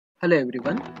Hello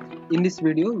everyone, in this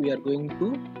video we are going to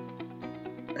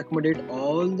accommodate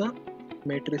all the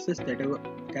matrices that are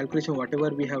calculation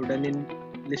whatever we have done in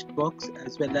list box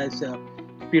as well as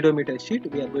speedometer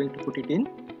sheet. We are going to put it in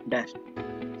dash.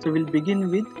 So we'll begin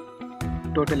with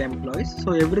total employees.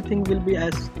 So everything will be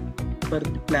as per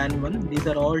the plan 1. These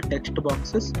are all text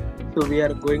boxes, so we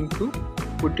are going to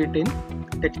put it in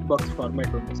text box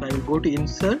format only. So I will go to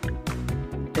insert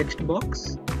text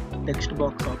box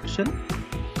option.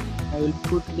 I will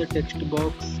put the text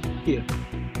box here.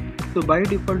 So by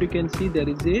default you can see there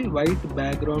is a white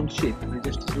background shape. I'll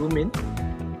just zoom in.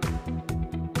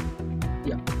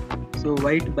 Yeah, so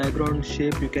white background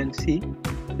shape, you can see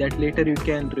that later you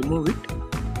can remove it.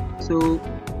 So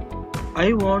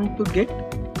I want to get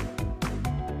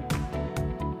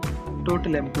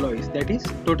total employees, that is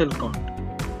total count.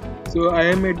 So I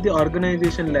am at the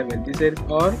organization level. This is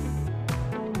our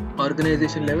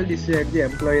organization level, this is at the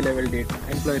employee level data,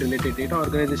 employee related data,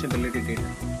 organization related data.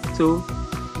 So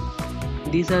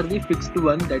these are the fixed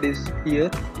one, that is here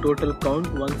total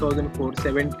count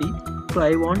 1470. So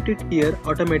I want it here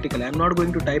automatically. I am not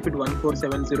going to type it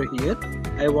 1470 here.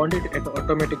 I want it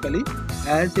automatically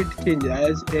as it changes,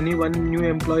 as any one new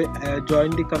employee join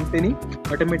the company,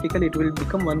 automatically it will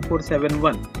become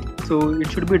 1471. So it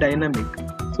should be dynamic.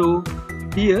 So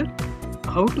here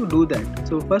how to do that?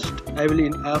 So first I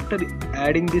will, after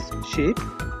adding this shape,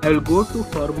 I will go to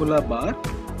formula bar.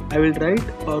 I will write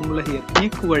formula here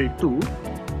equal to,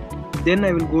 then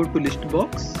I will go to list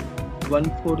box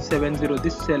 1470,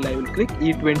 this cell I will click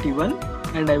E21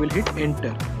 and I will hit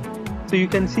enter. So you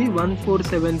can see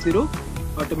 1470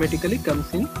 automatically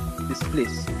comes in this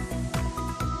place.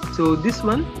 So this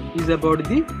one is about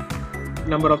the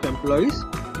number of employees.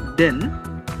 Then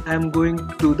I am going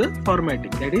to the formatting,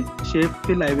 that is shape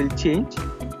fill. I will change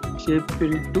shape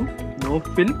fill to no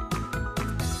fill.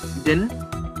 Then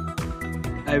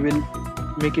I will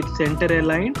make it center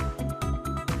aligned.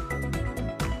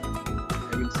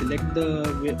 I will select the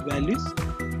values,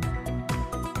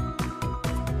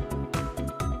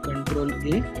 Control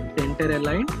A, center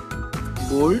aligned,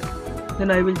 bold.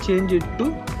 Then I will change it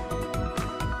to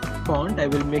font. I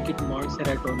will make it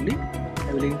Montserrat only.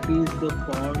 I will increase the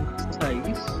font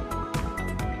size.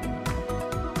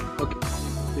 Okay,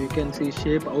 so you can see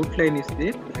shape outline is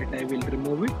there, that I will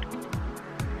remove it.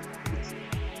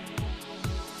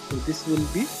 So this will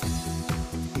be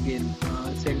again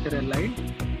center aligned.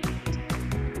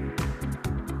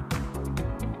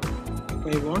 If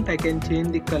I want, I can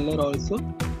change the color also.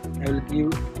 I will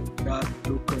give dark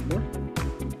blue color.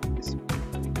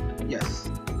 Yes.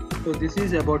 So this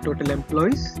is about total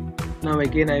employees. Now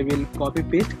again I will copy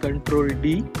paste, Control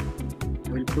D.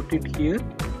 I will put it here.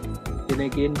 Then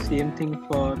again same thing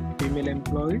for female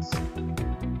employees.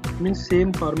 Means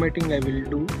same formatting I will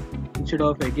do instead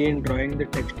of again drawing the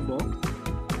text box.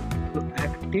 So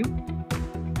active,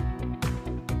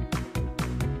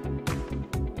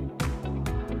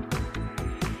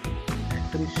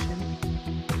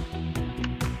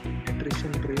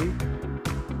 attrition rate,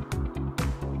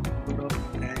 number of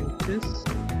branches,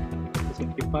 so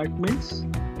departments,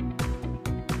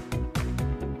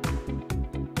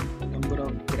 number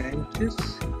of branches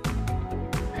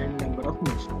and number of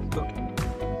nations. Okay.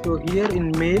 So here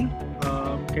in mail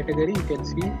category you can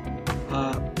see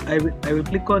I will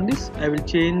click on this. I will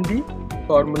change the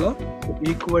formula. So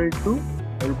equal to,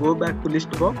 I will go back to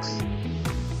list box,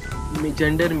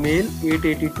 gender male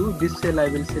 882. This cell I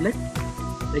will select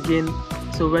again.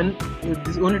 So when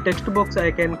this only text box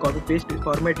I can copy paste,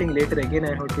 formatting later again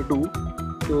I have to do.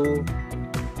 So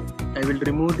I will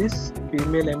remove this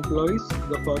female employees.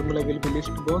 The formula will be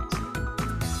list box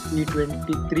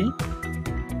E23.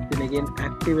 Then again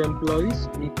active employees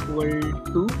equal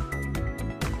to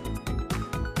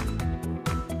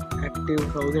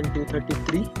active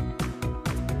 1233.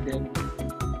 Then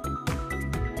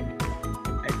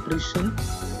attrition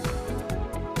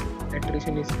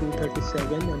is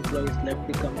 237, employees left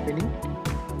the company.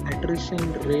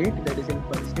 Attrition rate, that is in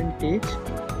percentage,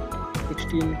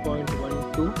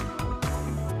 16.12.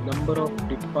 Number of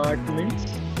departments,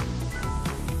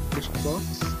 list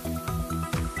box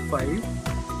 5,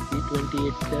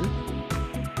 E28 cell.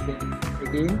 Then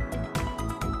again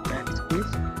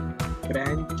backspace,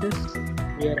 branches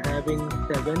we are having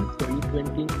 7, so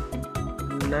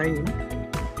E29.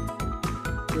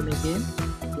 Then again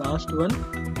last one,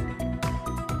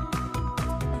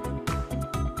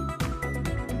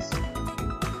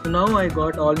 so now I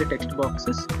got all the text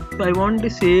boxes. So I want the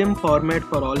same format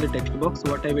for all the text box.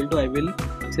 What I will do, I will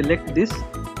select this,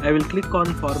 I will click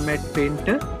on format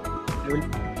painter, I will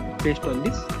paste on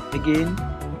this. Again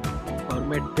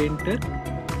format painter,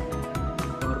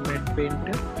 format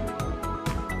painter.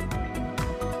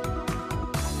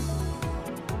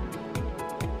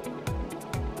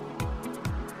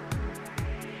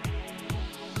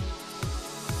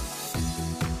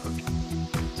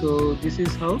 So this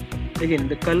is how, again,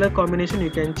 the color combination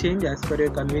you can change as per your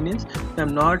convenience.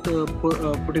 I'm not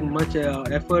putting much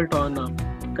effort on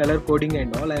color coding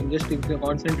and all. I'm just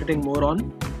concentrating more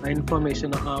on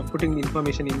information, putting the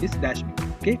information in this dashboard.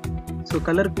 Okay, so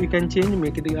color you can change,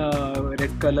 make it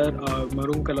red color,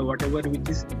 maroon color, whatever,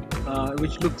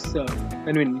 which looks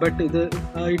convenient, but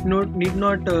it need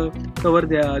not cover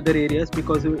the other areas,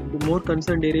 because the more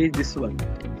concerned area is this one.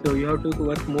 So you have to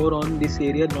work more on this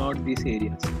area, not these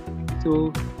areas.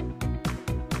 So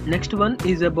next one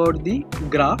is about the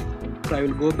graph. So I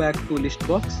will go back to list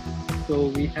box. So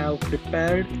we have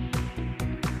prepared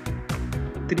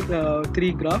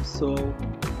three graphs. So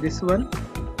this one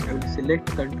I will select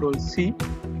Control C,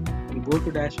 will go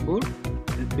to dashboard,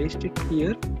 and paste it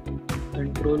here,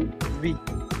 Control V.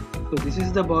 So this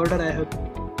is the border I have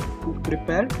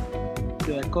prepared.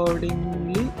 So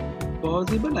accordingly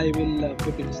possible I will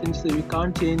put it, since we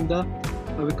can't change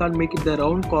we can't make it the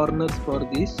round corners for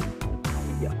this.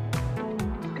 Yeah,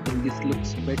 I think this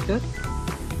looks better.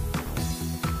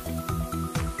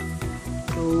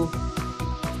 So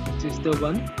this is the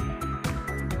one.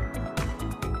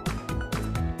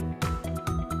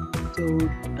 So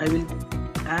I will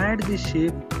add the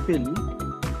shape fill.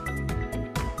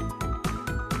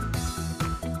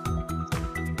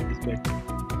 It's better.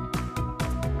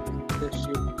 The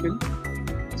shape fill.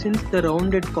 Since the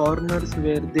rounded corners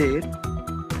were there,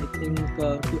 I think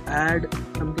to add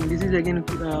something, this is again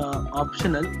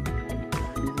optional.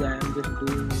 This I am just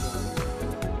doing.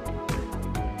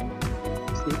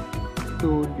 So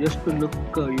just to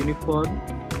look uniform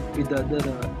with the other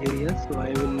areas, so I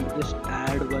will just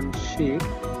add one shape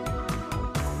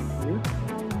here.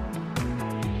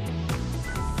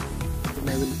 Then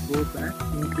I will go back,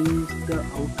 increase the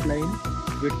outline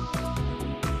width.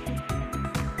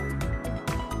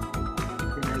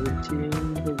 Then I will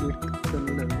change the width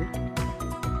color.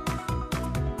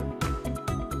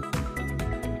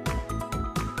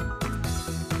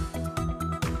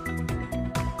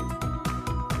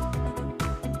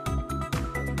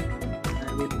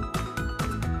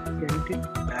 It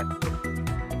back.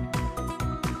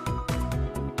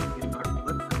 It will not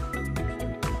work.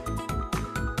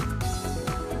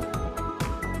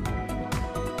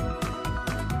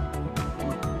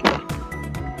 Okay.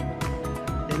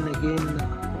 Then again,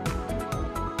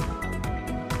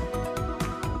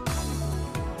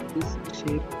 this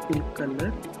shape fill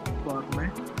color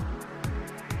format.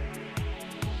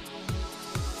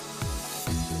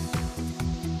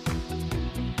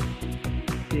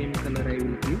 Same color I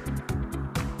will give.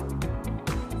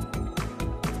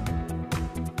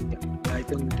 I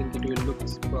don't think it will look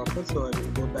proper, so I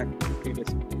will go back to the previous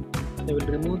one. I will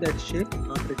remove that shape,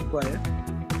 not required.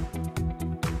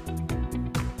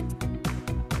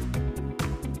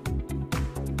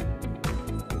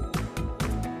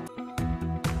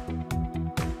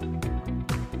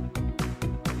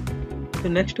 The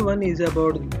next one is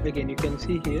about, again you can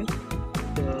see here,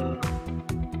 the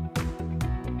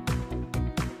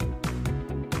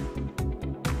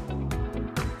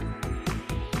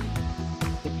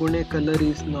Pune color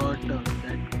is not that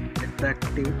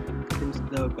attractive, since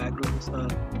the backgrounds are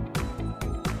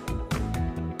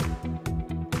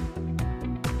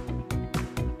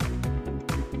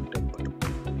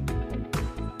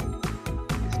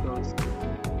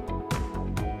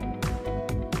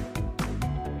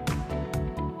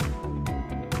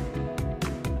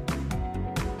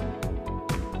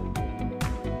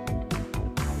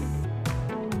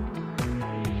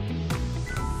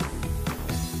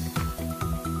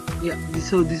yeah,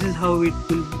 so this is how it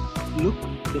will look,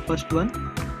 the first one.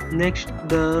 Next,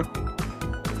 the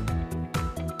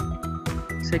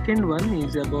second one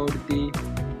is about the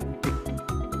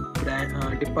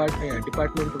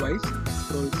department wise.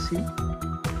 Control C,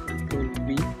 Control V,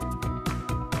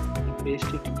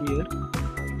 paste it here.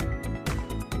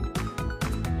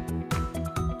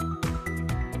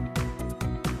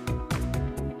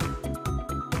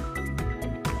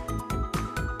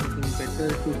 Better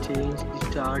to change the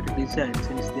chart design,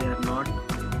 since they are not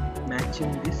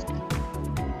matching this. So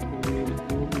we will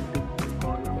go with the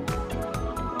column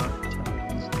bar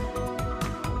charts.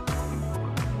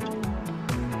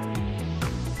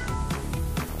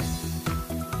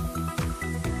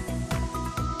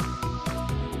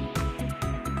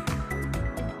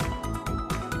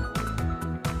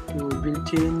 So we will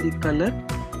change the color.